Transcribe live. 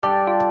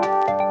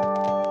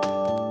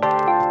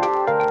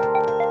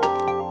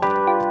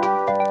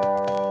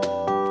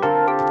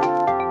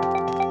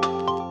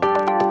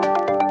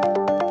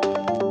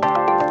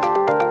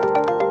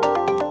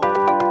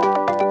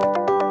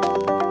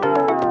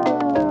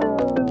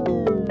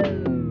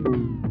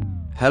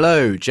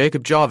Hello,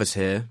 Jacob Jarvis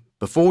here.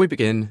 Before we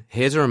begin,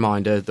 here's a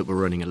reminder that we're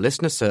running a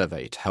listener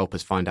survey to help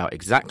us find out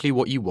exactly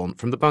what you want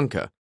from the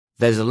bunker.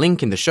 There's a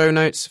link in the show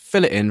notes,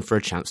 fill it in for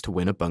a chance to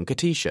win a bunker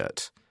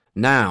t-shirt.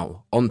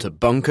 Now, on to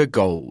Bunker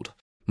Gold.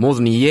 More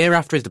than a year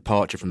after his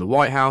departure from the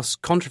White House,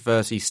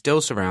 controversy still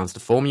surrounds the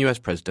former US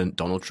President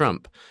Donald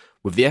Trump,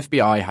 with the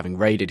FBI having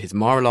raided his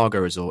Mar-a-Lago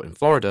resort in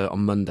Florida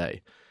on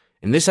Monday.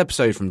 In this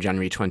episode from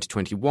January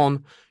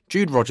 2021,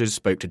 Jude Rogers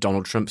spoke to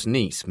Donald Trump's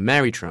niece,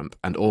 Mary Trump,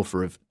 and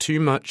author of Too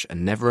Much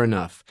and Never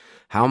Enough,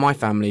 How My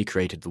Family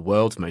Created the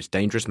World's Most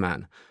Dangerous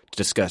Man, to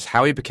discuss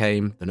how he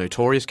became the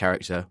notorious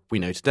character we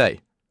know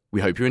today.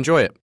 We hope you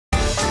enjoy it.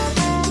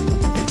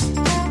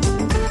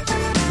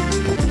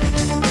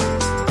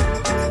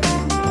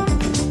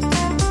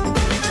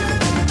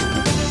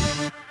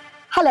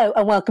 Hello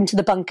and welcome to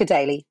the Bunker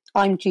Daily.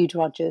 I'm Jude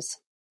Rogers.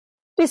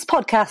 This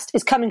podcast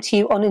is coming to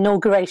you on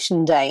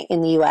Inauguration Day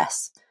in the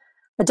US,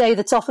 a day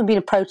that's often been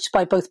approached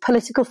by both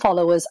political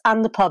followers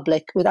and the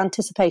public with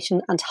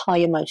anticipation and high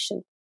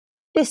emotion.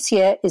 This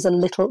year is a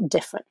little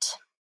different.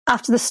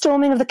 After the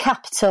storming of the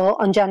Capitol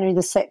on January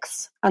the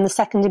 6th and the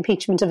second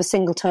impeachment of a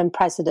single-term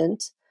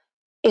president,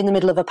 in the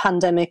middle of a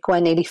pandemic where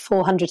nearly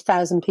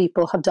 400,000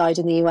 people have died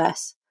in the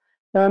US,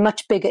 there are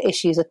much bigger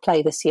issues at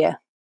play this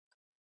year.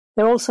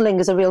 There also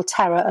lingers a real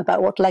terror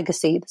about what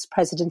legacy this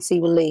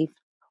presidency will leave.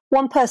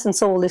 One person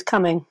saw all this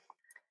coming.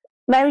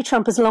 Mary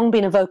Trump has long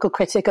been a vocal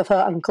critic of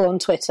her uncle on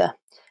Twitter,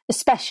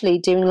 especially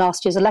during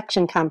last year's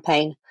election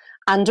campaign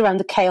and around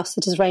the chaos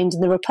that has reigned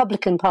in the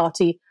Republican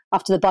Party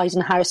after the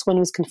Biden-Harris win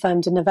was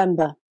confirmed in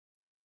November.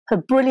 Her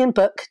brilliant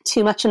book,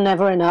 Too Much and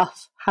Never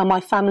Enough, How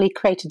My Family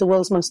Created the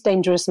World's Most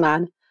Dangerous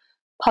Man,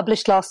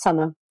 published last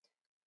summer,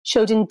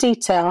 showed in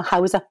detail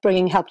how his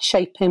upbringing helped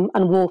shape him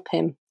and warp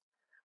him,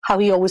 how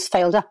he always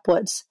failed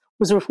upwards,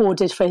 was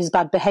rewarded for his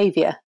bad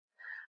behaviour,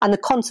 and the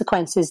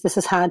consequences this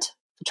has had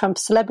for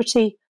Trump's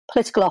celebrity,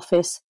 political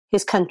office,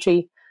 his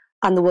country,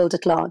 and the world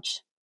at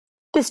large.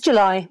 This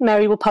July,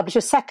 Mary will publish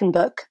a second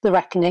book, The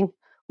Reckoning,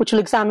 which will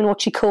examine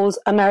what she calls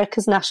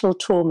America's national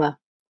trauma,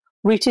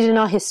 rooted in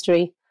our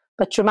history,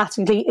 but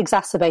dramatically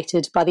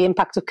exacerbated by the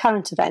impact of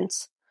current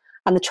events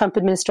and the Trump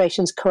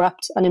administration's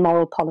corrupt and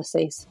immoral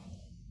policies.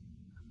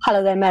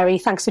 Hello there, Mary.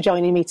 Thanks for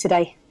joining me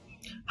today.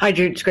 Hi,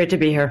 Jude. It's great to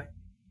be here.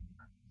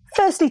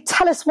 Firstly,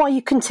 tell us why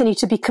you continue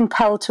to be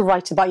compelled to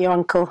write about your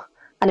uncle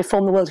and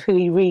inform the world who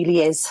he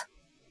really is.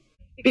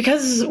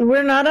 Because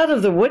we're not out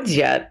of the woods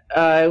yet.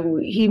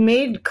 He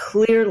made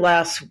clear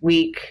last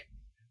week,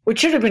 which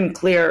should have been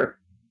clear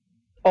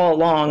all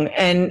along,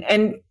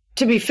 and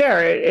to be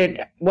fair,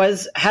 it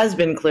has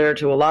been clear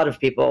to a lot of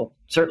people,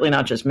 certainly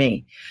not just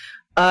me,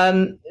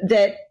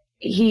 that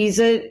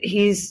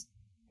he's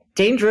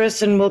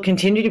dangerous and will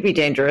continue to be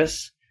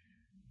dangerous.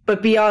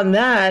 But beyond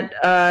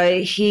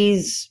that,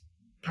 he's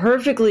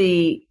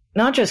perfectly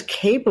not just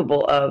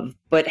capable of,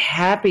 but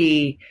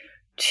happy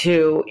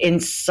to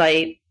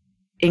incite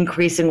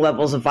increasing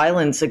levels of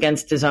violence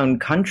against his own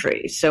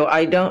country. So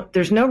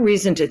there's no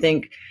reason to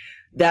think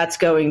that's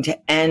going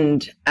to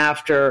end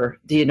after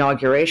the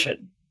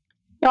inauguration.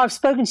 Now, I've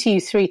spoken to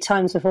you 3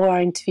 times before our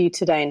interview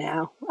today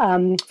now,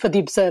 for the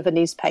Observer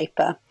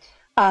newspaper,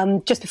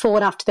 just before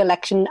and after the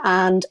election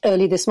and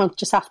early this month,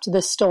 just after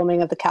the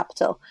storming of the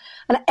Capitol.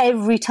 And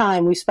every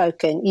time we've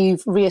spoken,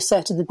 you've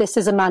reasserted that this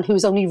is a man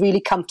who's only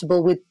really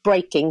comfortable with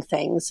breaking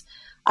things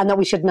and that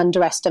we shouldn't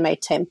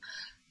underestimate him.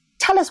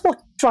 Tell us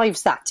what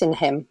drives that in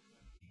him.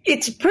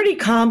 It's pretty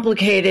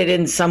complicated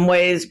in some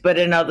ways, but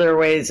in other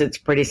ways, it's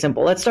pretty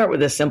simple. Let's start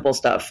with the simple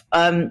stuff.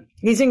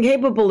 He's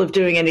incapable of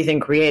doing anything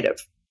creative,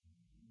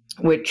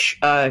 which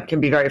can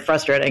be very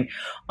frustrating.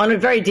 On a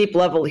very deep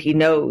level, he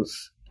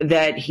knows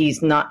that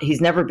he's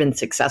never been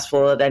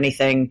successful at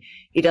anything.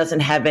 He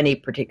doesn't have any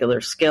particular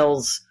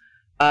skills.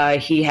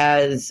 He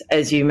has,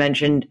 as you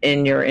mentioned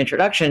in your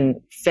introduction,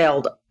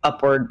 failed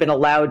upward, been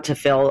allowed to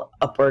fail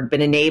upward,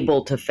 been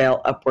enabled to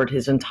fail upward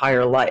his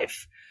entire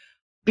life.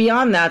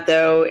 Beyond that,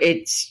 though,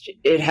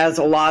 it has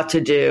a lot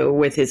to do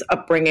with his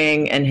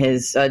upbringing and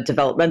his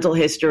developmental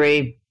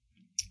history.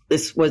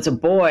 This was a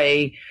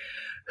boy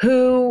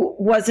who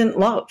wasn't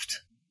loved,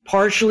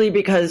 partially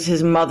because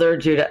his mother,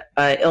 due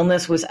to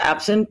illness, was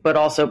absent, but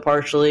also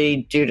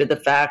partially due to the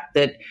fact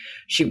that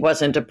she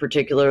wasn't a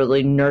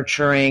particularly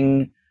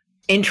nurturing,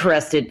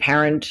 interested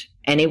parent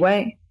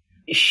anyway.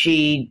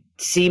 She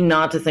seemed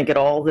not to think at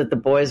all that the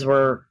boys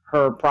were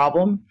her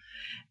problem.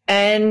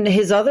 And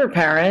his other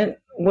parent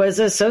was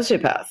a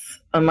sociopath.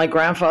 My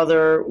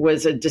grandfather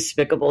was a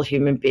despicable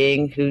human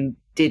being who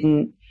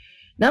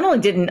not only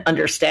didn't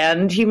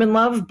understand human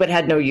love, but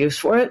had no use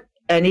for it.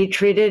 And he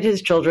treated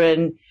his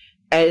children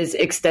as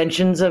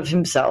extensions of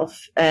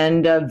himself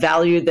and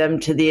valued them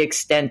to the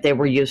extent they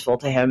were useful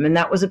to him. And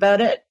that was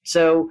about it.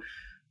 So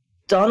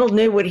Donald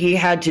knew what he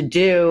had to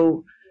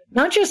do,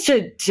 not just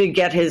to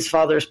get his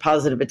father's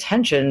positive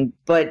attention,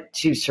 but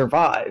to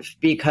survive,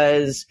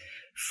 because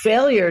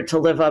failure to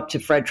live up to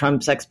Fred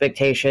Trump's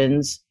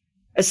expectations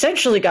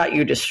essentially got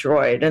you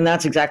destroyed. And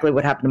that's exactly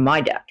what happened to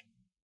my dad.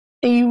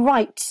 Are you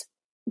right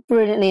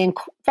brilliantly and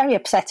very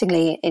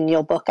upsettingly in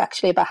your book,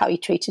 actually, about how you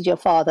treated your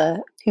father,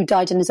 who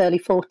died in his early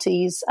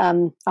 40s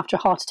after a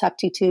heart attack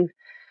due to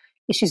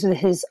issues with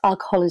his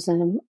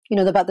alcoholism. You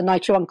know, about the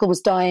night your uncle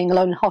was dying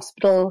alone in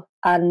hospital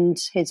and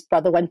his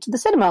brother went to the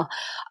cinema.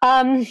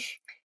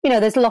 You know,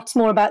 there's lots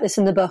more about this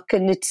in the book,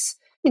 and it's,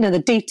 you know, the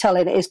detail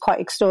in it is quite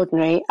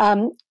extraordinary.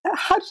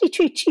 How did he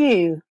treat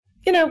you?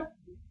 You know,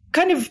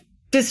 kind of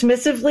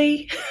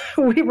dismissively.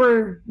 We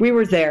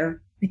were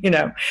there, you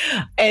know,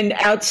 and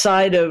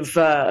outside of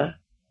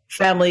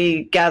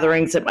family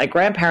gatherings at my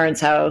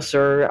grandparents' house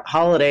or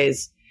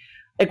holidays,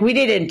 like, we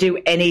didn't do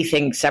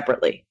anything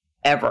separately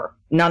ever.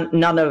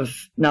 None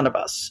of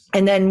us.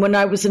 And then when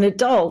I was an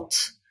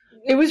adult,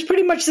 it was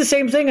pretty much the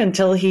same thing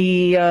until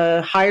he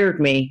hired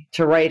me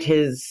to write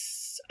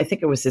I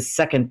think it was his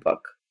second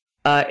book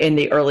in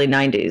the early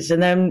 90s.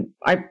 And then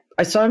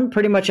I saw him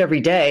pretty much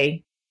every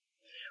day.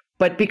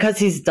 But because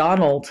he's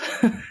Donald,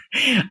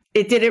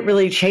 it didn't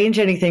really change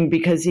anything,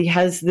 because he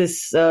has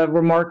this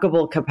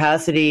remarkable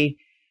capacity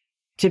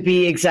to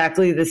be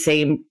exactly the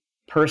same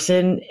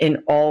person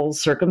in all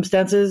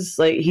circumstances.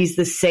 Like, he's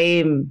the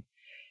same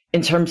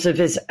in terms of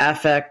his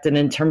affect and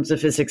in terms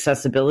of his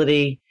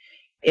accessibility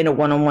in a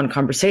one-on-one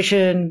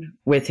conversation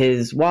with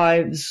his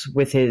wives,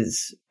 with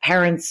his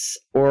parents,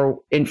 or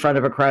in front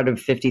of a crowd of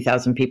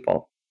 50,000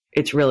 people.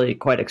 It's really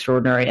quite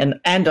extraordinary and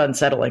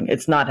unsettling.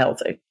 It's not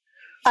healthy.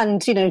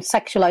 And, you know,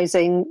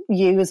 sexualizing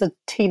you as a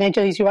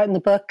teenager, as you write in the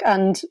book,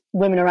 and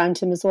women around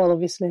him as well,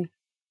 obviously.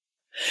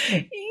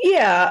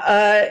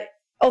 Yeah.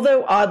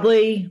 Although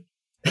oddly,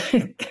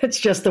 that's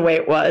just the way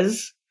it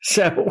was.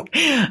 So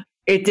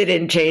it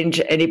didn't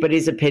change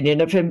anybody's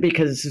opinion of him,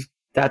 because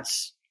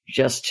that's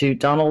just who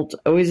Donald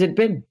always had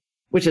been,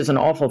 which is an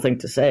awful thing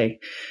to say,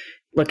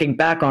 looking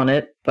back on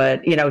it.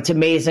 But, you know, it's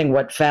amazing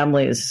what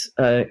families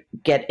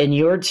get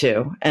inured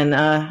to. And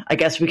I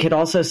guess we could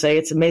also say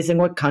it's amazing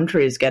what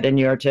countries get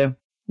inured to.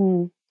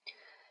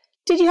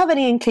 Did you have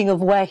any inkling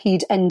of where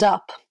he'd end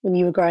up when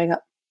you were growing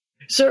up?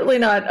 Certainly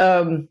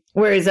not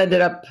where he's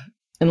ended up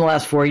in the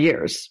last 4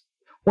 years.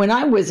 When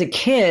I was a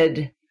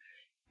kid,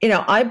 you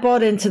know, I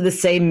bought into the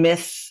same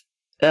myth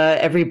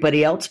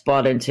everybody else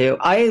bought into.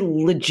 I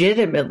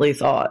legitimately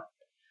thought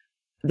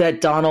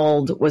that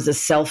Donald was a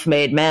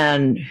self-made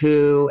man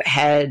who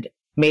had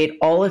made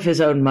all of his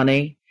own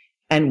money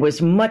and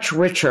was much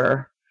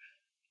richer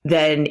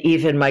than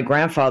even my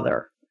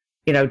grandfather.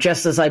 You know,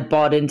 just as I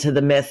bought into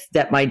the myth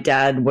that my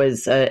dad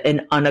was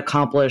an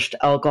unaccomplished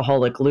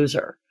alcoholic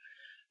loser.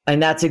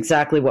 And that's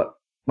exactly what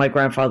my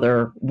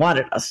grandfather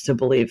wanted us to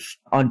believe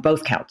on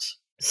both counts.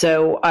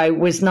 So I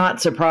was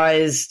not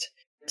surprised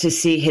to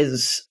see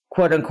his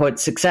quote unquote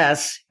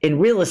success in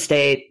real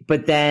estate.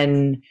 But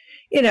then,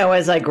 you know,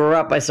 as I grew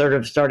up, I sort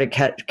of started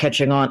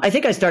catching on. I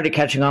think I started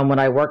catching on when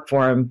I worked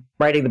for him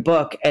writing the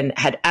book, and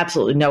had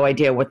absolutely no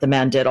idea what the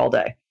man did all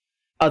day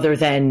other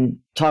than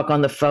talk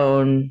on the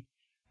phone,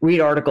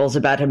 read articles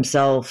about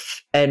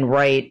himself, and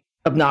write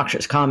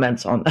obnoxious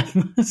comments on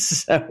them.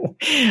 So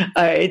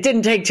it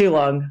didn't take too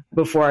long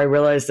before I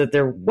realized that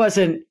there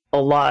wasn't a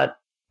lot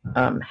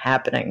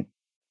happening.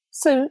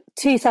 So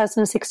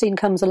 2016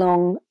 comes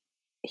along,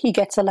 he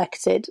gets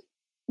elected.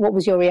 What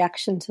was your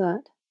reaction to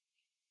that?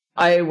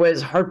 I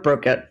was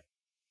heartbroken,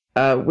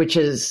 which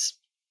is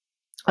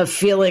a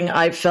feeling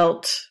I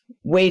felt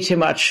way too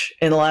much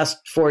in the last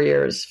 5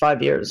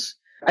 years.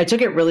 I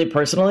took it really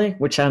personally,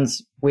 which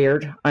sounds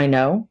weird, I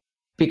know,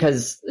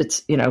 because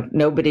it's, you know,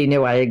 nobody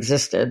knew I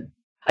existed.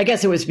 I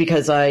guess it was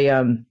because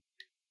I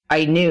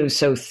knew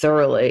so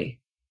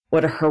thoroughly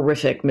what a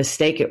horrific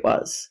mistake it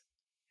was.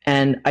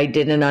 And I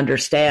didn't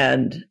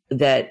understand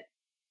that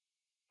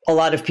a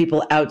lot of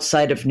people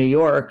outside of New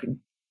York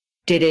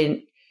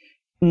didn't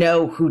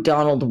know who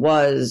Donald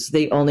was.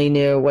 They only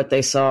knew what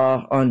they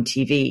saw on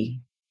TV.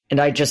 And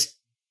I just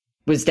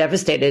was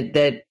devastated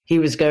that he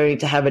was going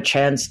to have a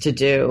chance to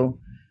do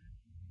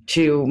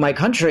to my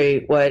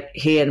country what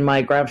he and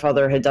my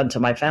grandfather had done to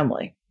my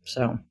family.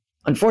 So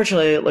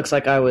unfortunately, it looks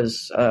like I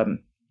was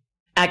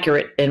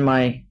accurate in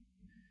my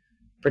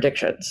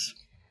predictions.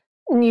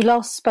 And you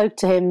last spoke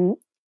to him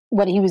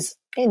when he was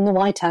in the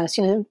White House,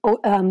 you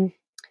know,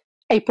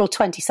 April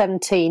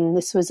 2017.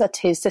 This was at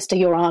his sister,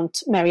 your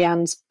aunt,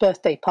 Marianne's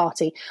birthday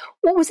party.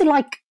 What was it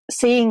like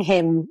seeing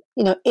him,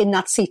 you know, in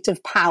that seat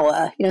of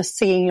power, you know,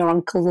 seeing your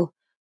uncle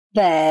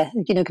there,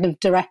 you know, kind of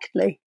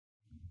directly?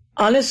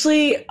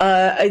 Honestly,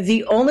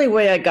 the only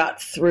way I got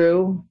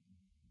through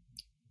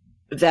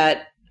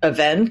that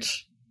event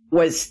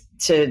was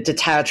to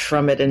detach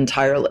from it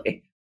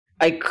entirely.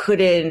 I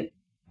couldn't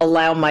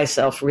allow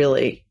myself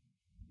really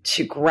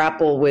to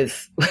grapple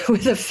with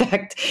the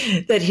fact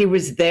that he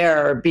was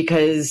there,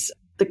 because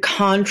the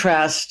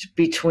contrast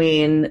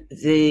between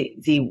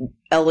the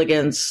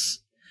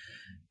elegance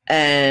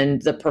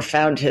and the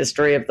profound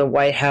history of the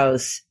White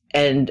House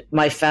and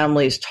my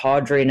family's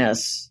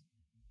tawdriness,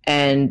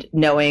 and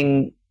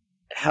knowing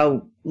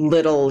how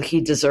little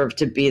he deserved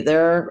to be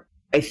there,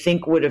 I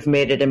think would have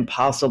made it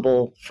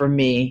impossible for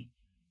me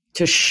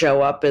to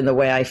show up in the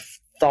way I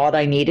thought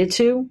I needed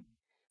to.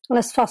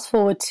 Let's fast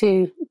forward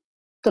to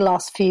the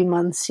last few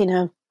months,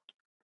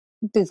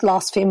 these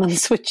last few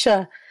months, which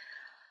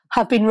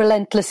have been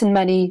relentless in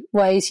many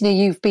ways.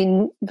 You've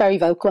been very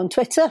vocal on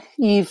Twitter.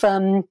 You've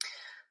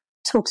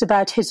talked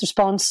about his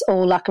response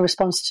or lack of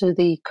response to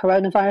the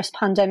coronavirus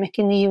pandemic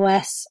in the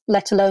US,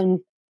 let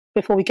alone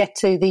before we get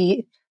to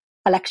the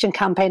election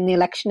campaign, the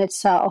election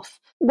itself.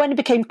 When it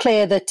became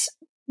clear that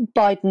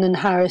Biden and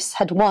Harris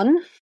had won,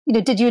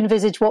 did you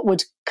envisage what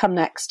would come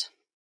next?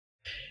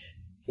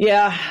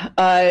 Yeah,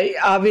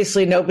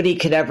 obviously nobody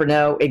could ever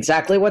know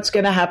exactly what's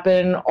going to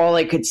happen. All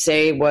I could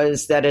say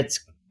was that it's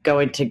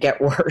going to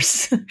get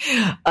worse.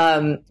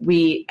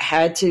 We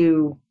had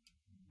to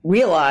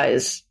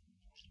realize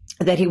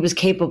that he was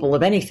capable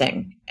of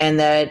anything, and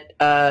that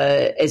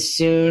as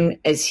soon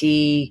as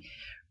he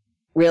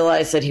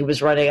realized that he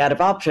was running out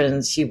of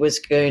options, he was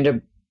going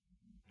to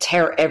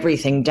tear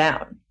everything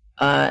down.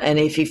 And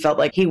if he felt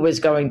like he was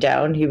going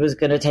down, he was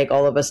going to take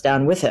all of us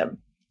down with him.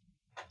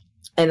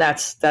 And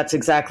that's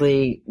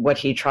exactly what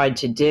he tried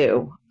to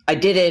do. I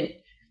didn't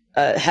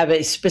have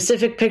a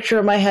specific picture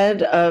in my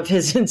head of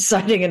his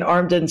inciting an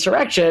armed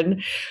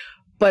insurrection,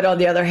 but on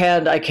the other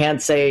hand, I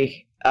can't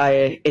say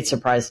it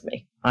surprised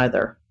me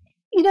either.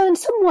 In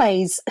some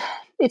ways,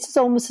 it's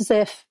almost as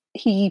if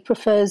he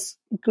prefers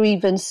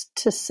grievance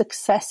to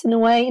success in a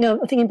way.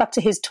 Thinking back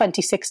to his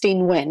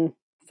 2016 win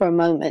for a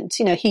moment,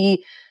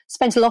 he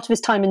spent a lot of his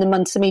time in the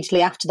months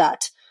immediately after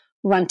that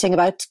ranting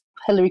about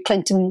Hillary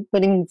Clinton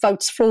winning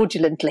votes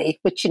fraudulently,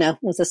 which,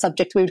 was a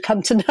subject we would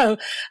come to know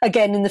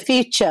again in the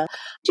future.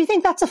 Do you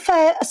think that's a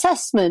fair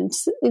assessment,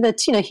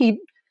 that, he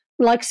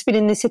likes being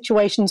in these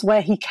situations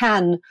where he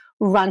can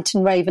rant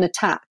and rave and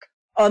attack?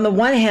 On the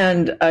one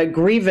hand,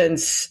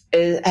 grievance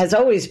has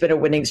always been a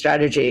winning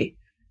strategy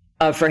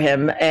for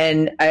him.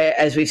 And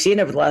as we've seen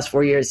over the last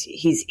 4 years,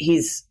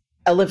 he's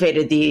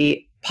elevated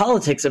the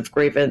politics of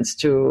grievance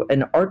to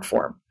an art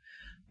form.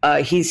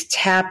 He's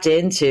tapped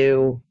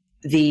into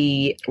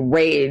the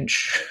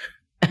rage,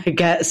 I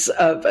guess,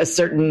 of a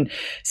certain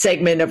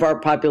segment of our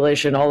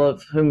population, all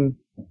of whom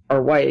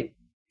are white.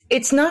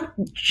 It's not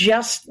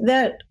just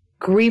that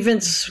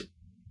grievance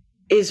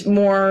is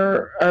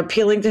more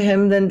appealing to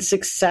him than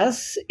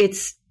success.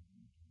 It's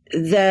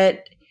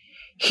that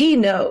he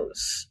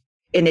knows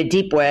in a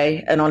deep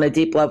way and on a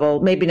deep level,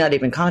 maybe not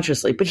even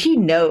consciously, but he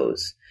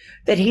knows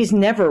that he's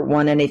never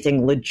won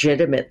anything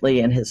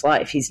legitimately in his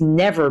life. He's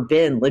never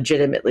been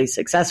legitimately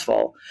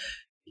successful.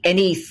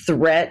 Any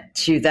threat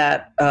to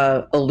that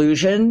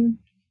illusion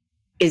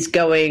is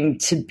going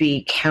to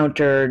be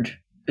countered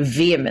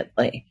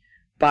vehemently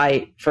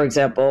by, for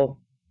example,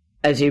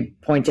 as you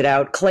pointed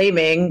out,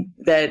 claiming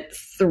that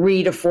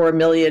 3 to 4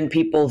 million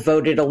people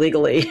voted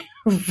illegally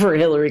for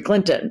Hillary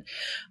Clinton.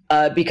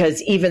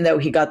 Because even though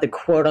he got the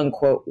quote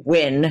unquote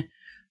win,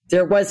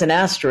 there was an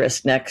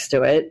asterisk next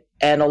to it.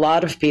 And a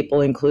lot of people,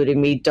 including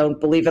me, don't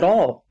believe at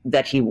all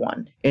that he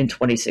won in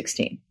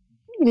 2016.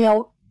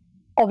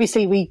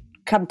 Obviously we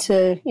come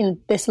to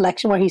this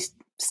election where he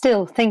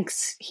still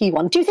thinks he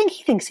won. Do you think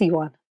he thinks he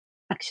won,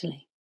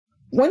 actually?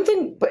 One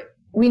thing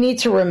we need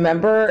to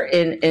remember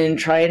in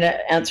trying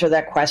to answer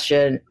that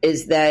question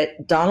is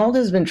that Donald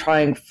has been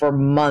trying for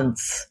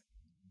months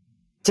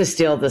to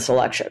steal this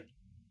election.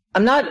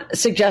 I'm not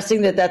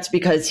suggesting that that's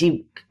because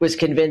he was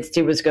convinced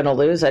he was going to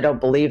lose. I don't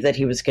believe that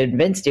he was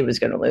convinced he was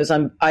going to lose.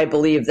 I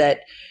believe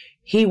that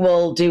he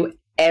will do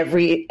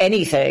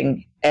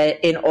anything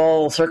in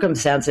all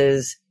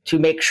circumstances to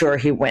make sure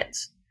he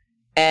wins.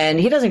 And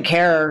he doesn't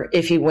care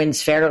if he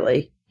wins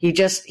fairly. He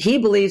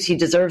believes he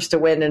deserves to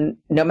win, and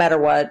no matter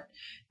what.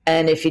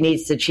 And if he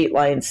needs to cheat,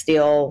 lie, and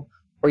steal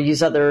or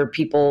use other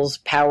people's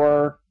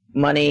power,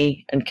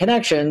 money, and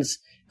connections,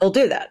 he'll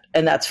do that.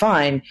 And that's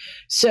fine.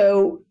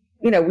 So,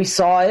 we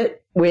saw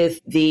it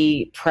with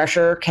the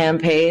pressure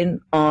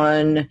campaign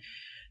on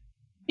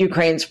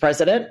Ukraine's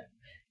president.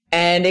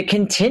 And it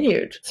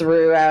continued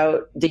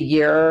throughout the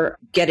year,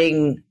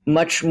 getting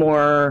much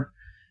more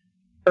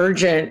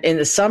urgent in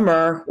the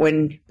summer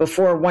when,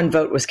 before one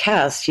vote was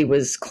cast, he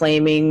was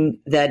claiming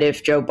that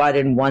if Joe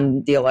Biden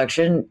won the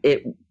election,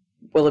 it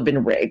will have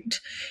been rigged.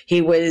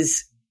 He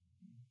was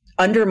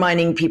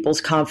undermining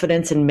people's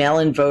confidence in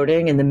mail-in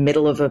voting in the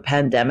middle of a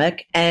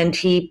pandemic. And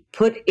he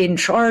put in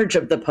charge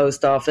of the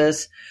post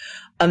office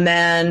a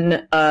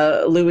man,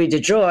 Louis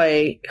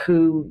DeJoy,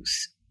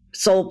 whose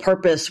sole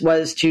purpose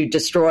was to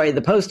destroy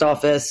the post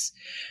office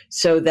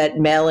so that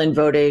mail-in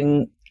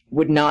voting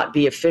would not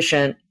be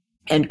efficient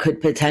and could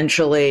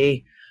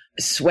potentially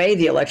sway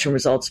the election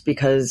results,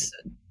 because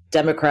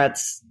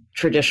Democrats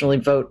traditionally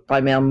vote by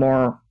mail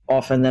more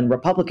often than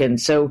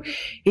Republicans. So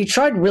he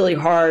tried really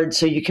hard.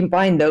 So you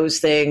combine those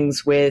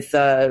things with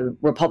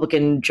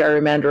Republican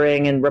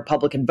gerrymandering and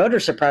Republican voter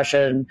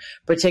suppression,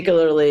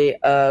 particularly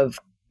of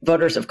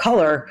voters of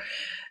color.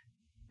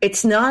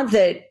 It's not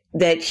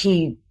that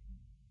he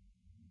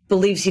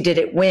believes he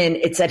didn't win.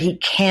 It's that he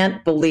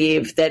can't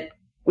believe that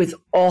with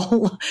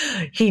all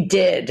he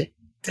did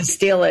to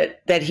steal it,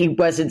 that he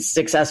wasn't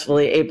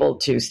successfully able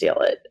to steal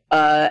it.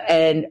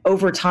 And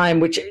over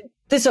time, which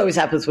this always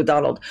happens with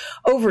Donald,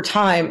 over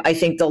time, I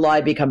think the lie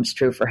becomes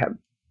true for him.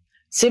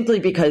 simply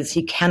because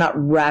he cannot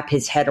wrap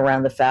his head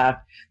around the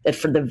fact that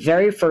for the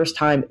very first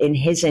time in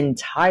his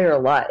entire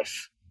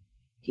life,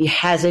 he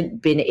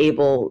hasn't been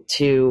able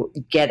to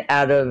get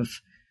out of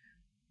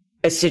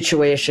a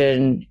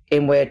situation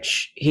in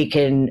which he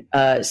can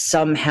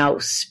somehow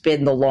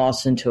spin the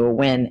loss into a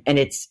win. And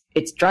it's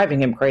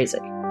driving him crazy.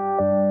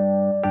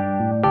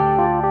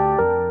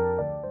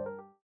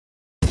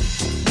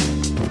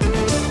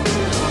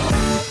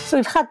 So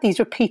we've had these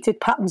repeated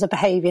patterns of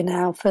behaviour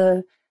now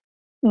for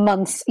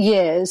months,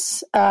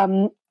 years,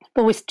 but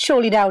we're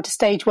surely now at a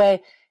stage where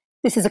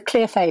this is a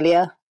clear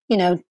failure, you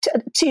know,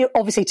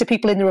 obviously to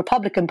people in the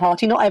Republican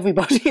Party, not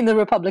everybody in the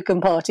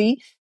Republican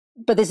Party,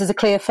 but this is a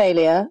clear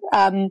failure.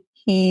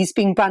 He's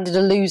being branded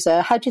a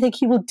loser. How do you think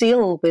he will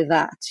deal with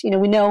that? You know,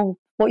 we know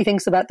what he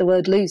thinks about the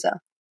word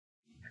loser.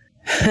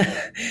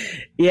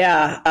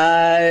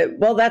 Yeah.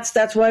 Well,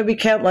 that's why we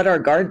can't let our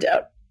guard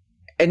down.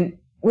 And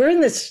we're in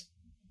this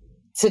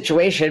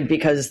situation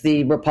because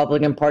the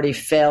Republican Party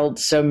failed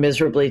so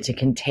miserably to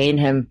contain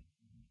him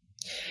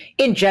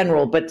in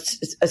general, but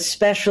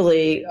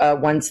especially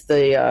once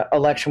the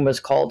election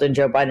was called in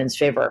Joe Biden's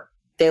favor.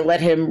 They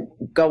let him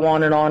go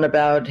on and on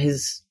about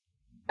his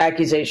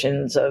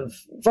accusations of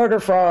voter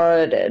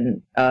fraud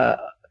and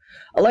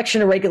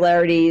election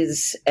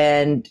irregularities,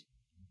 and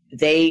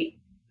they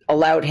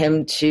allowed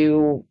him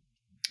to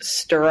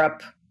stir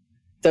up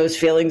those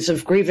feelings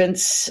of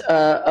grievance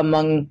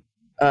among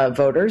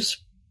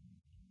voters.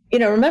 You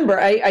know, remember,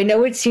 I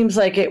know it seems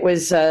like it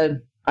was,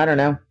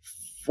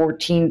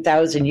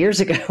 14,000 years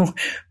ago,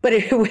 but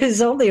it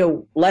was only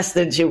less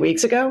than 2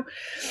 weeks ago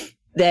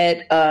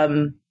that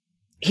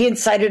he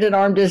incited an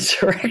armed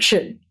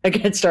insurrection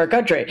against our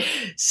country.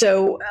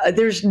 So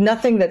there's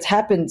nothing that's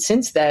happened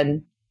since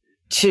then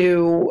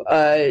to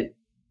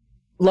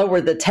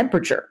lower the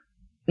temperature.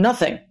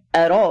 Nothing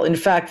at all. In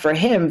fact, for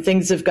him,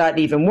 things have gotten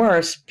even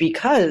worse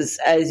because,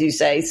 as you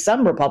say,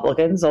 some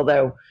Republicans,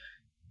 although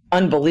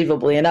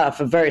unbelievably enough,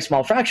 a very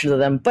small fraction of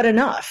them, but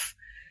enough,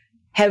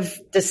 have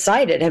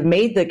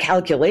made the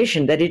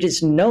calculation that it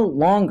is no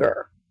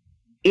longer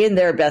in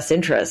their best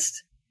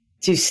interest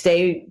to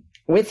stay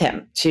with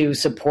him, to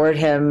support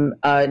him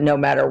no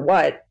matter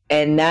what.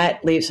 And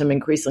that leaves him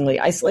increasingly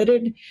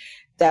isolated.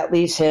 That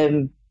leaves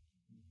him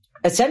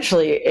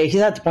essentially,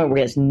 he's at the point where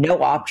he has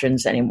no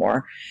options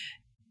anymore.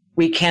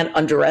 We can't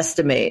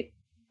underestimate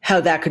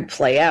how that could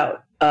play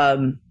out.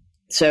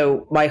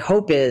 So my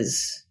hope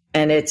is,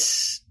 and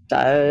it's,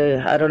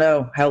 I don't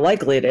know how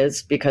likely it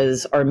is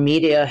because our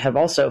media have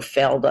also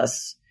failed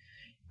us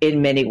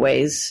in many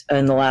ways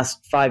in the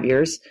last 5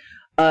 years,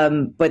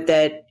 but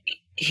that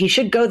he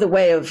should go the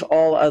way of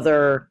all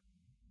other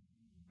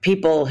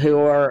people who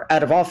are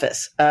out of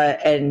office,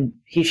 and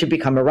he should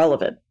become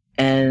irrelevant.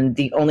 And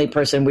the only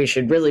person we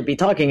should really be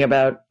talking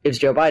about is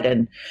Joe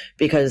Biden,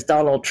 because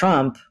Donald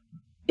Trump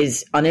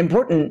is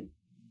unimportant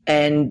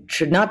and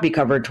should not be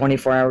covered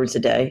 24 hours a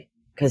day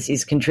because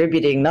he's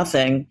contributing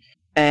nothing.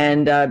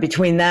 And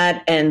between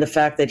that and the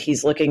fact that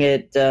he's looking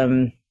at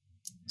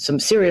some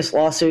serious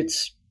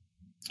lawsuits,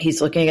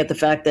 he's looking at the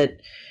fact that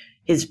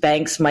his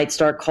banks might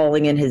start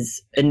calling in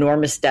his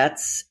enormous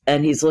debts,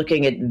 and he's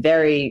looking at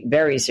very,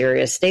 very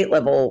serious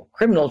state-level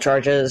criminal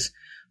charges.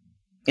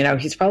 You know,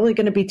 he's probably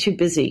going to be too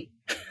busy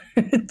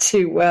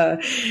to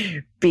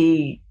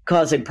be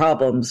causing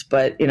problems.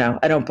 But, you know,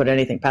 I don't put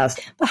anything past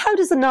him. But how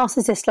does a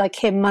narcissist like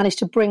him manage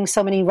to bring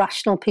so many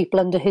rational people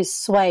under his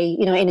sway,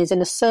 you know, in his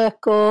inner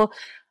circle?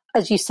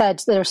 As you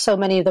said, there are so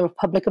many of the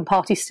Republican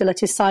Party still at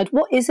his side.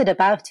 What is it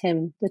about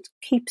him that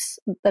keeps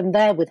them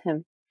there with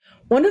him?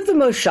 One of the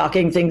most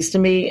shocking things to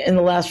me in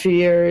the last few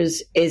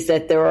years is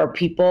that there are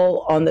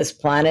people on this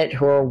planet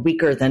who are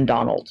weaker than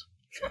Donald.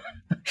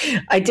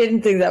 I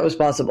didn't think that was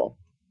possible.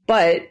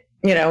 But,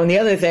 you know, and the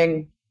other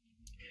thing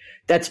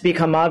that's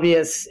become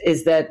obvious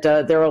is that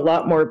there are a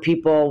lot more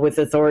people with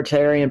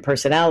authoritarian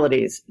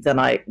personalities than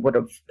I would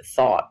have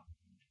thought.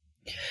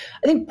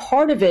 I think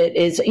part of it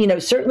is, you know,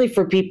 certainly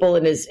for people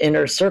in his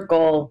inner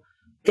circle,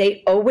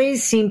 they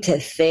always seem to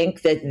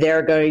think that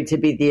they're going to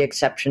be the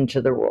exception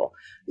to the rule.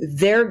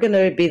 They're going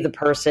to be the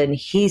person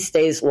he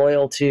stays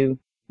loyal to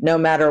no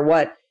matter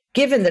what.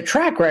 Given the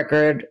track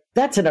record,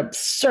 that's an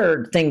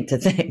absurd thing to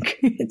think.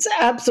 It's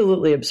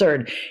absolutely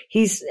absurd.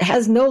 He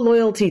has no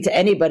loyalty to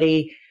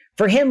anybody.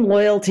 For him,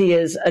 loyalty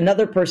is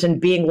another person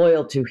being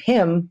loyal to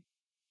him,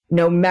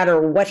 no matter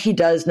what he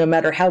does, no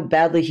matter how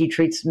badly he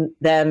treats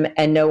them,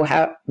 and no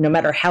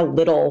matter how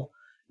little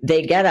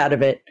they get out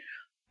of it.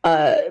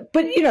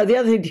 But, you know, the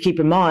other thing to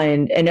keep in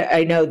mind, and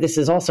I know this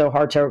is also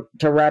hard to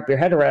wrap your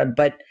head around,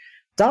 but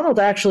Donald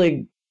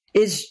actually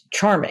is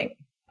charming.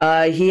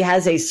 He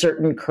has a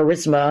certain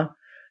charisma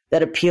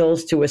that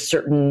appeals to a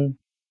certain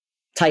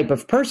type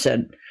of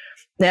person.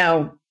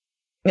 Now,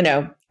 you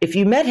know, if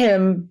you met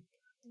him,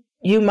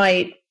 you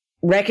might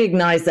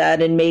recognize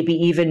that and maybe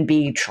even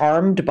be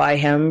charmed by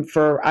him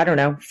for,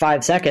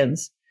 5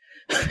 seconds.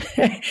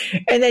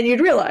 And then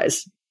you'd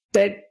realize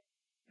that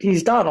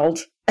he's Donald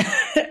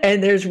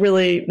and there's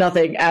really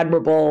nothing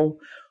admirable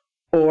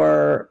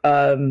or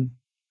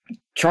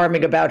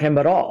charming about him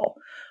at all.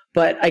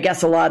 But I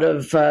guess a lot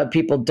of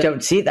people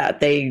don't see that.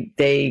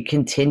 They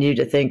continue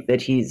to think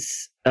that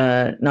he's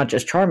not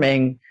just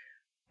charming,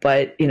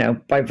 but, you know,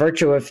 by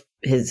virtue of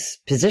his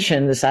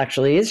position, this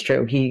actually is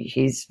true.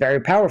 He's very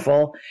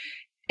powerful.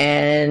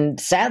 And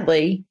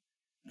sadly,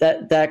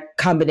 that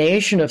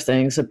combination of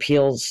things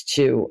appeals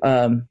to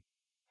a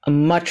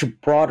much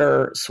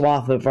broader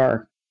swath of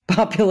our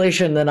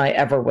population than I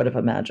ever would have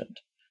imagined.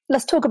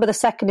 Let's talk about the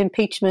second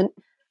impeachment.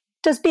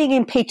 Does being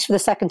impeached for the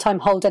second time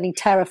hold any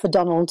terror for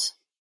Donald?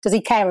 Does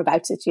he care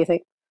about it, do you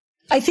think?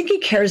 I think he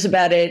cares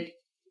about it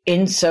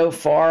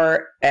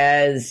insofar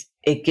as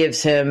it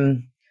gives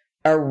him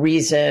a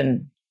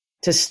reason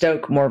to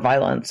stoke more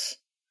violence.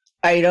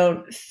 I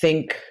don't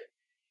think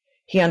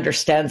he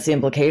understands the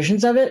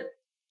implications of it.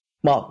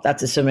 Well,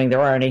 that's assuming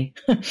there are any.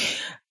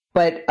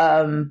 But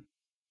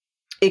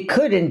it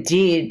could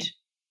indeed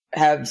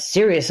have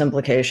serious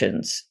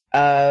implications,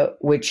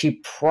 which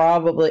he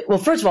probably... Well,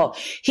 first of all,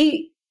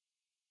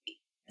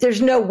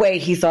 there's no way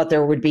he thought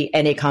there would be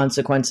any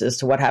consequences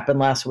to what happened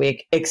last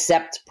week,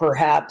 except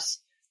perhaps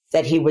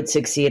that he would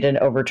succeed in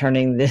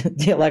overturning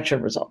the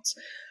election results,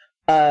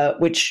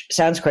 which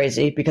sounds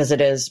crazy because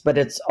it is, but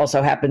it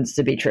also happens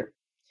to be true.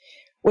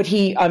 What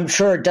he, I'm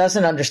sure,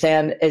 doesn't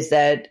understand is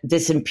that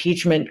this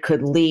impeachment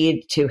could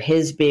lead to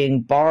his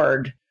being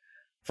barred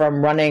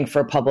from running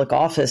for public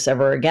office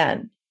ever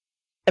again.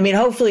 I mean,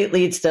 hopefully it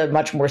leads to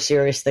much more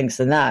serious things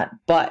than that,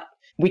 but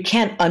we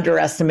can't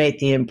underestimate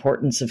the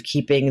importance of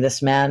keeping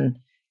this man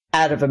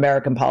out of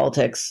American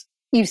politics.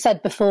 You've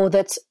said before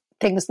that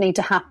things need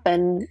to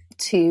happen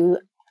to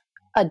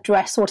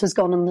address what has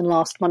gone on in the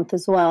last month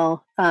as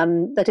well,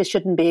 that it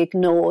shouldn't be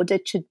ignored.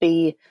 It should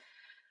be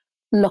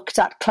looked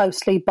at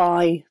closely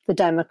by the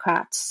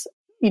Democrats.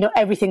 You know,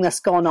 everything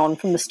that's gone on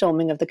from the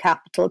storming of the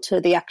Capitol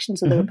to the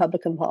actions of the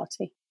Republican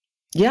Party.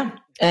 Yeah.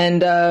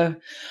 And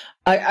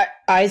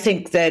I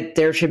think that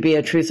there should be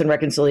a Truth and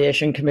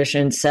Reconciliation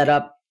Commission set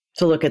up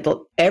to look at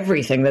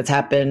everything that's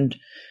happened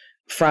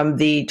from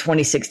the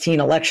 2016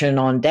 election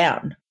on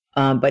down.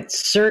 But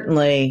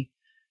certainly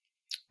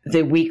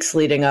the weeks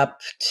leading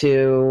up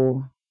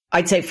to,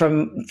 I'd say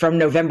from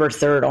November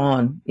 3rd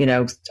on, you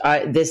know,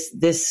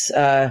 this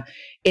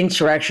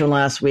insurrection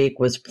last week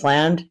was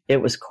planned.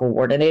 It was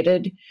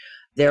coordinated.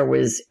 There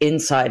was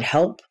inside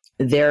help.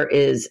 There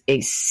is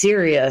a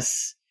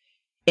serious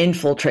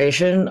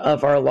infiltration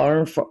of our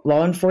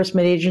law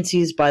enforcement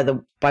agencies by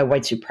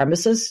white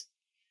supremacists,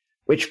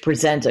 which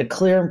present a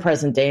clear and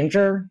present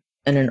danger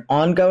and an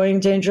ongoing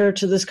danger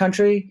to this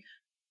country.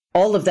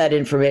 All of that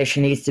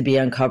information needs to be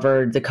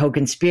uncovered. The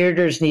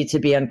co-conspirators need to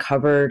be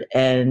uncovered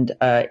and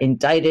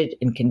indicted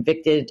and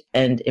convicted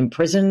and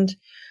imprisoned,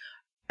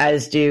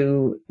 as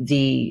do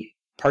the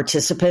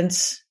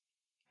participants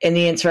in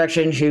the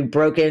insurrection who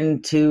broke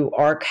into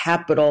our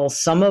Capitol,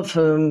 some of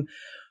whom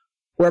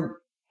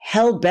were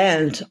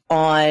hell-bent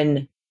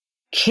on...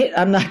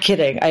 I'm not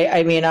kidding.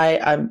 I mean,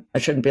 I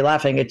shouldn't be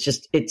laughing.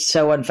 It's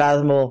so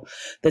unfathomable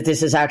that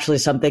this is actually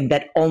something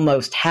that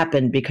almost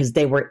happened because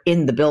they were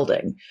in the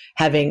building,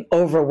 having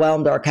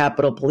overwhelmed our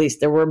Capitol Police.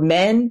 There were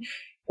men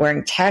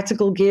wearing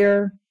tactical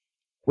gear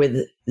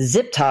with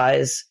zip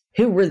ties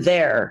who were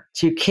there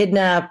to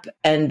kidnap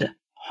and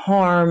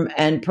harm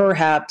and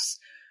perhaps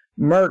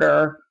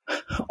murder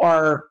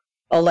our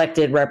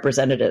elected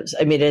representatives.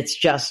 I mean, it's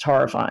just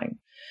horrifying.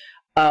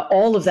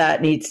 All of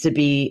that needs to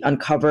be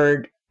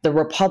uncovered. The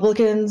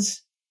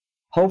Republicans,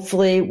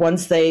 hopefully,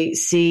 once they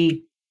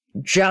see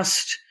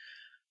just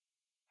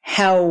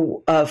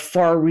how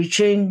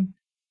far-reaching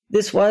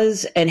this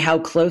was and how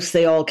close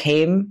they all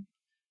came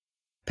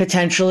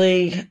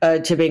potentially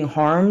to being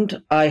harmed,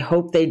 I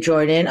hope they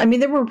join in. I mean,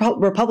 there were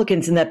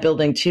Republicans in that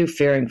building, too,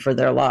 fearing for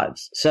their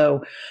lives.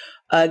 So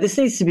this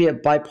needs to be a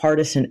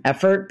bipartisan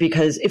effort,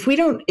 because if we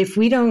don't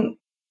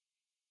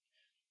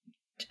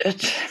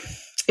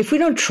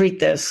treat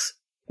this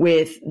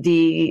with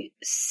the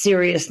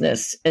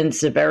seriousness and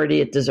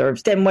severity it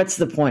deserves, then what's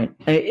the point?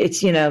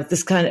 It's, you know,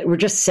 we're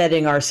just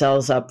setting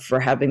ourselves up for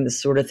having this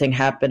sort of thing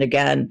happen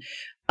again.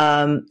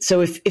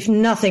 So if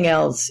nothing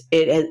else,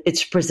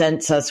 it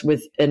presents us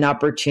with an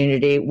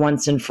opportunity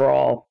once and for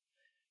all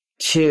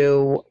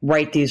to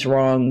right these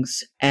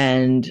wrongs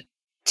and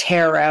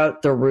tear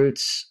out the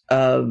roots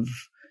of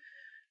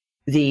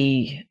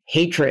the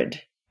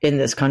hatred in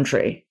this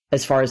country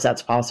as far as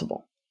that's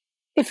possible.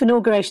 If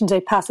Inauguration Day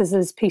passes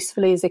as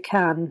peacefully as it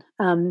can,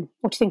 what do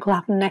you think will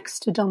happen next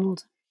to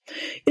Donald?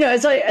 You know,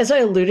 as I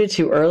alluded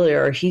to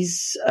earlier,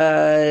 he's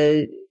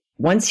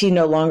once he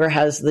no longer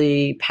has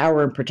the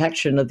power and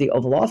protection of the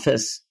Oval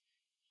Office,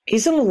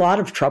 he's in a lot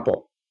of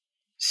trouble.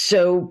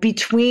 So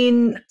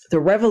between the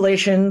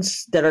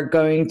revelations that are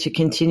going to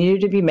continue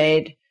to be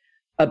made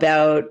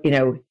about, you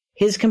know,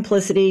 his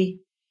complicity,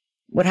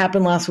 what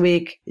happened last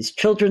week, his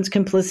children's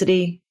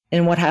complicity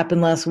in what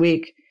happened last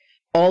week,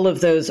 all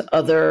of those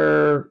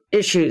other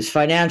issues,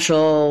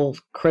 financial,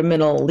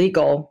 criminal,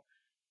 legal,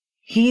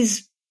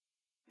 he's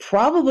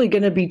probably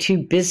going to be too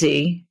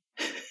busy,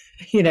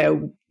 you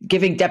know,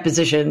 giving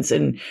depositions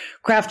and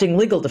crafting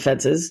legal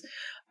defenses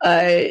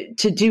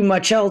to do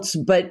much else.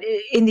 But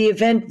in the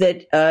event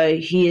that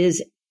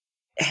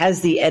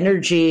has the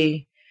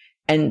energy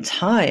and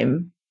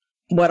time,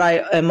 what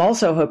I am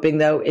also hoping,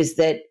 though, is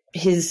that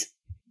his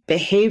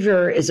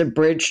behavior is a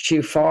bridge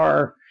too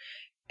far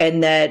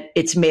and that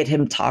it's made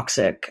him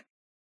toxic.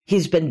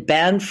 He's been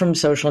banned from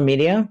social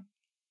media.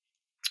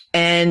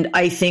 And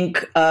I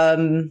think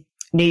New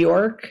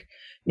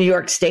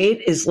York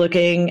State is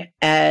looking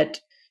at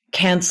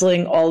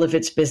canceling all of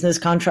its business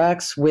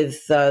contracts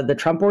with the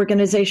Trump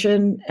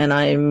Organization. And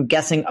I'm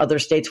guessing other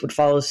states would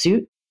follow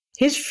suit.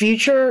 His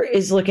future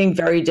is looking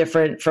very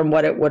different from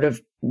what it would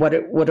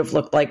have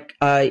looked like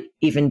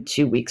even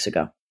 2 weeks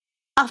ago.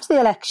 After the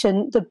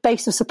election, the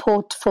base of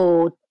support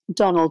for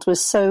Donald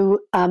was so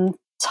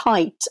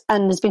tight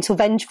and has been so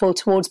vengeful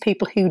towards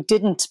people who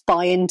didn't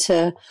buy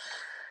into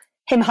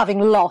him having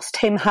lost,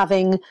 him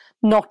having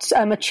not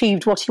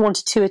achieved what he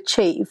wanted to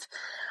achieve.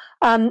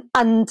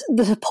 And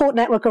the support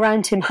network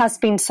around him has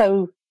been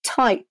so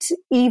tight,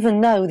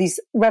 even though these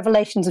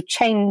revelations have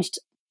changed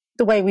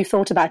the way we've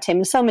thought about him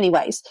in so many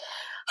ways.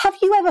 Have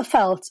you ever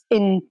felt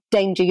in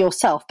danger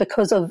yourself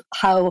because of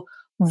how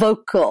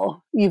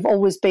vocal you've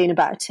always been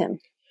about him?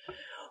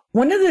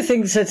 One of the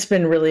things that's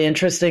been really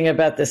interesting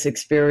about this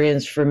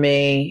experience for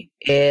me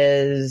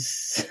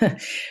is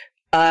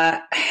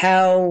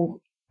how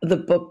the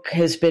book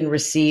has been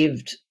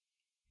received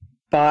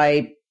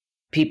by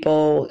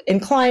people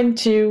inclined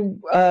to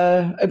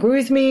agree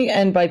with me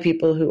and by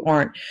people who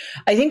aren't.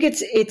 I think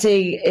it's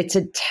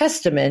a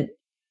testament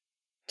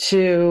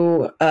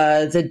to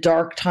the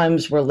dark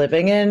times we're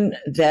living in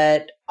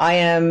that I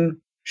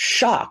am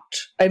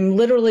shocked. I'm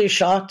literally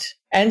shocked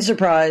and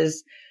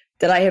surprised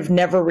that I have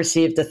never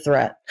received a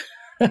threat.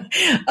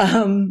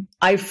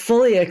 I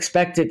fully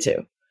expected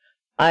to.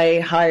 I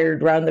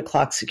hired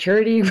round-the-clock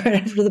security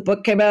right after the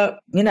book came out.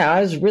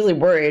 I was really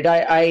worried.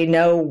 I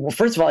know,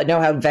 first of all, I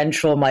know how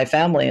vengeful my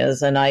family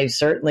is, and I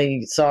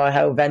certainly saw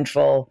how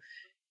vengeful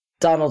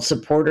Donald's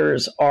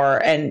supporters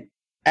are. And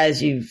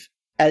as you've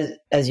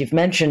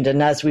mentioned,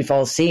 and as we've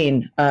all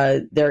seen,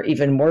 they're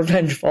even more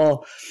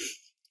vengeful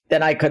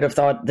than I could have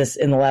thought this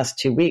in the last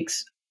 2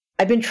 weeks.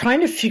 I've been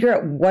trying to figure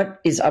out what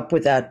is up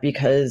with that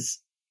because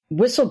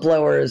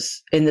whistleblowers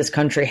in this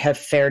country have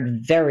fared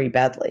very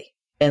badly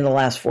in the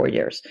last 4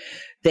 years.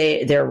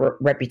 Their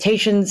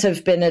reputations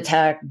have been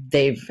attacked.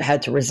 They've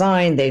had to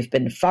resign. They've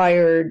been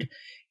fired.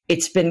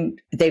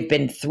 They've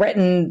been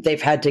threatened.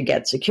 They've had to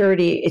get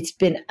security. It's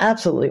been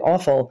absolutely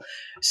awful.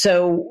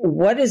 So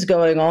what is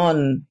going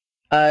on?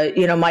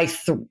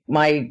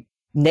 My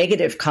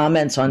negative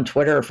comments on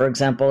Twitter, for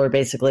example, are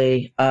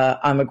basically,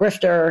 I'm a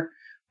grifter.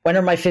 When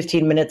are my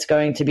 15 minutes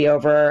going to be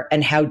over?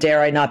 And how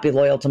dare I not be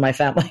loyal to my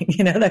family?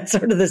 That's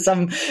sort of the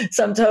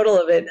sum total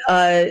of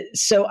it.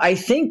 So I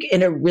think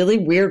in a really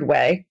weird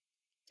way,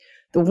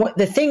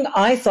 the thing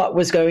I thought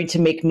was going to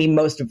make me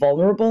most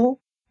vulnerable,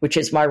 which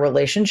is my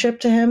relationship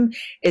to him,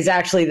 is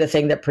actually the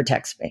thing that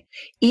protects me.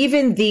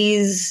 Even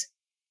these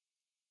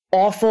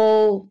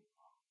awful,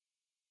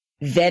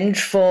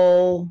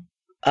 vengeful,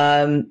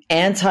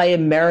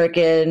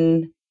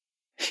 anti-American,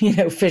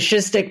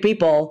 fascistic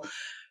people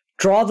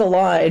draw the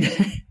line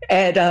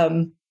at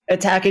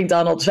attacking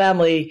Donald's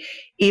family,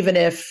 even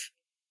if,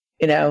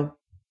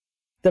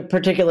 the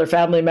particular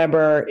family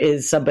member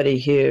is somebody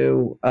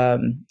who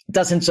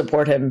doesn't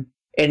support him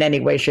in any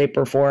way, shape,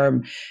 or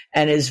form,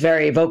 and is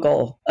very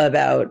vocal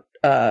about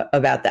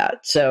that.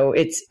 So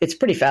it's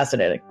pretty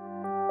fascinating.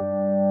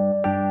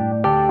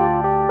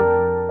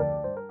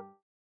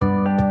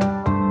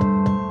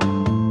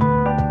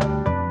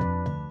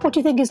 What do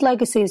you think his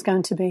legacy is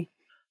going to be?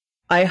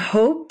 I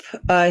hope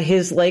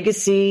his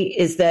legacy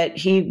is that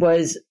he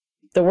was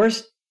the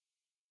worst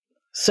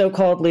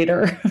so-called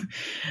leader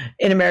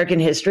in American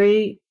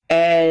history,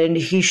 and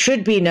he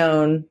should be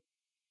known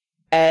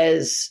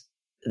as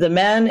the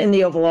man in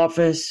the Oval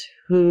Office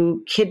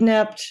who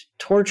kidnapped,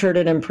 tortured,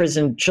 and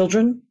imprisoned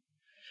children.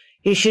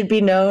 He should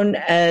be known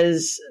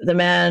as the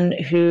man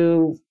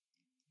who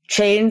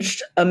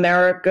changed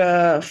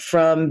America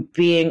from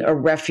being a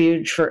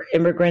refuge for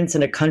immigrants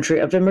and a country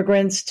of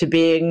immigrants to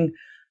being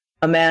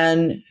a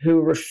man who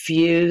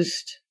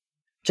refused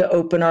to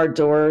open our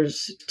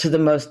doors to the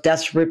most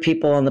desperate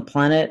people on the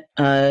planet,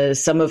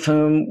 some of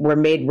whom were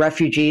made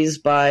refugees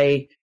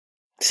by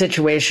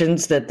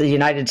situations that the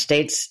United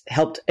States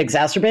helped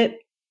exacerbate.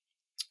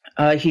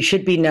 He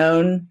should be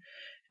known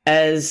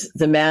as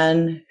the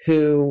man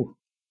who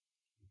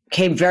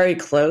came very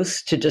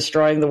close to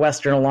destroying the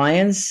Western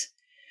Alliance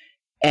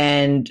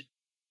and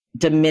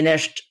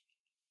diminished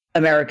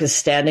America's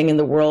standing in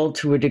the world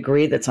to a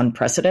degree that's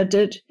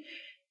unprecedented.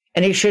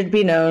 And he should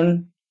be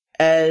known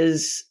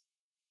as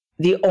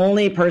the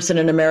only person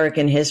in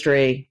American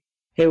history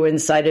who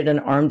incited an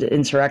armed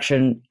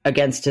insurrection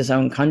against his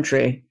own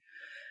country.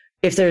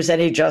 If there's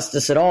any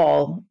justice at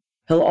all,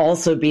 he'll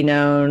also be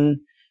known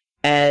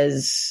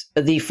as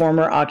the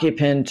former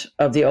occupant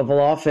of the Oval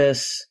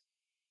Office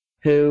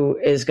who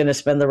is going to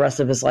spend the rest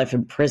of his life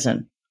in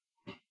prison.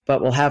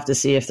 But we'll have to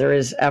see if there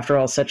is, after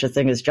all, such a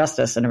thing as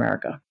justice in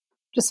America.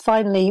 just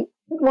finally,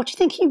 what do you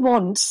think he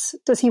wants?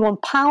 Does he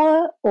want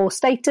power or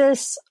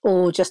status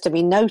or just to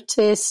be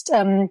noticed?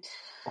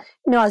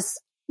 As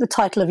the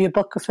title of your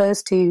book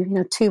refers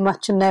to, too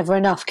much and never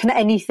enough. Can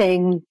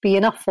anything be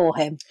enough for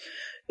him?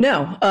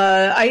 No.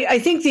 I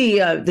think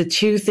the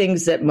two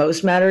things that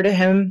most matter to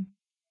him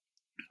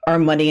are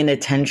money and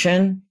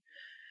attention.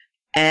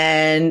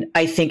 And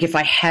I think if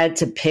I had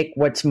to pick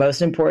what's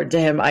most important to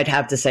him, I'd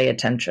have to say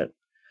attention.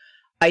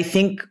 I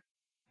think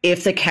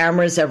if the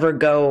cameras ever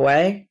go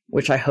away,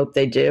 which I hope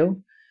they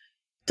do,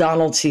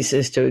 Donald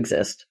ceases to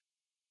exist.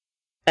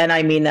 And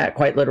I mean that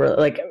quite literally.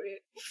 Like,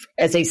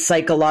 as a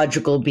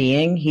psychological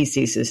being, he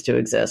ceases to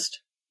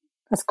exist.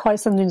 That's quite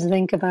something to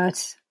think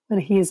about.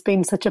 And he has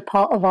been such a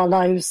part of our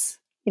lives,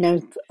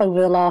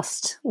 over the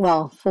last,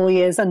 4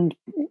 years and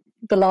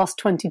the last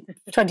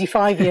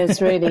 25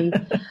 years, really.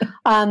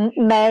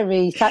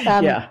 Mary,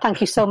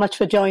 thank you so much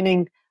for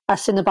joining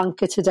us in the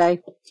bunker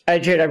today.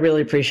 Jude, I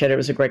really appreciate it. It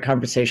was a great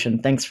conversation.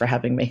 Thanks for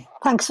having me.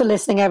 Thanks for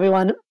listening,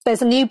 everyone.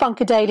 There's a new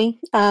Bunker Daily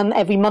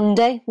every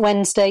Monday,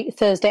 Wednesday,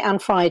 Thursday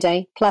and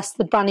Friday, plus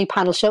the brand new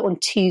panel show on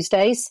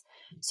Tuesdays.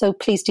 So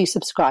please do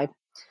subscribe.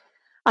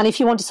 And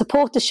if you want to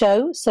support the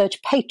show, search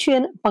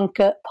Patreon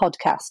Bunker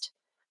Podcast.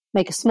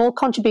 Make a small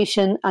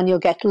contribution and you'll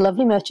get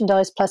lovely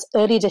merchandise plus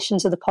early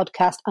editions of the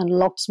podcast and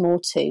lots more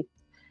too.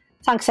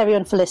 Thanks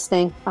everyone for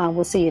listening and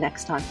we'll see you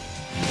next time.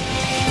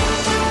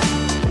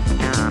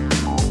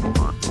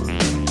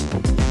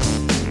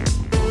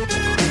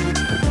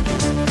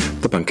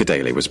 The Bunker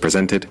Daily was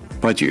presented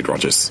by Jude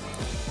Rogers.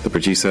 The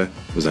producer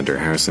was Andrew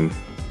Harrison.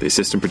 The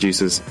assistant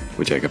producers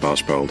were Jacob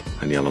Archbold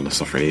and Jelena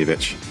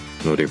Sofronievich.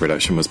 And audio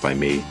production was by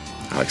me,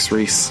 Alex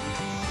Rees.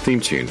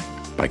 Theme tune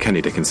by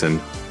Kenny Dickinson.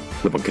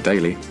 The Bunker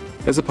Daily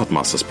is a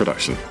Podmasters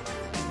production.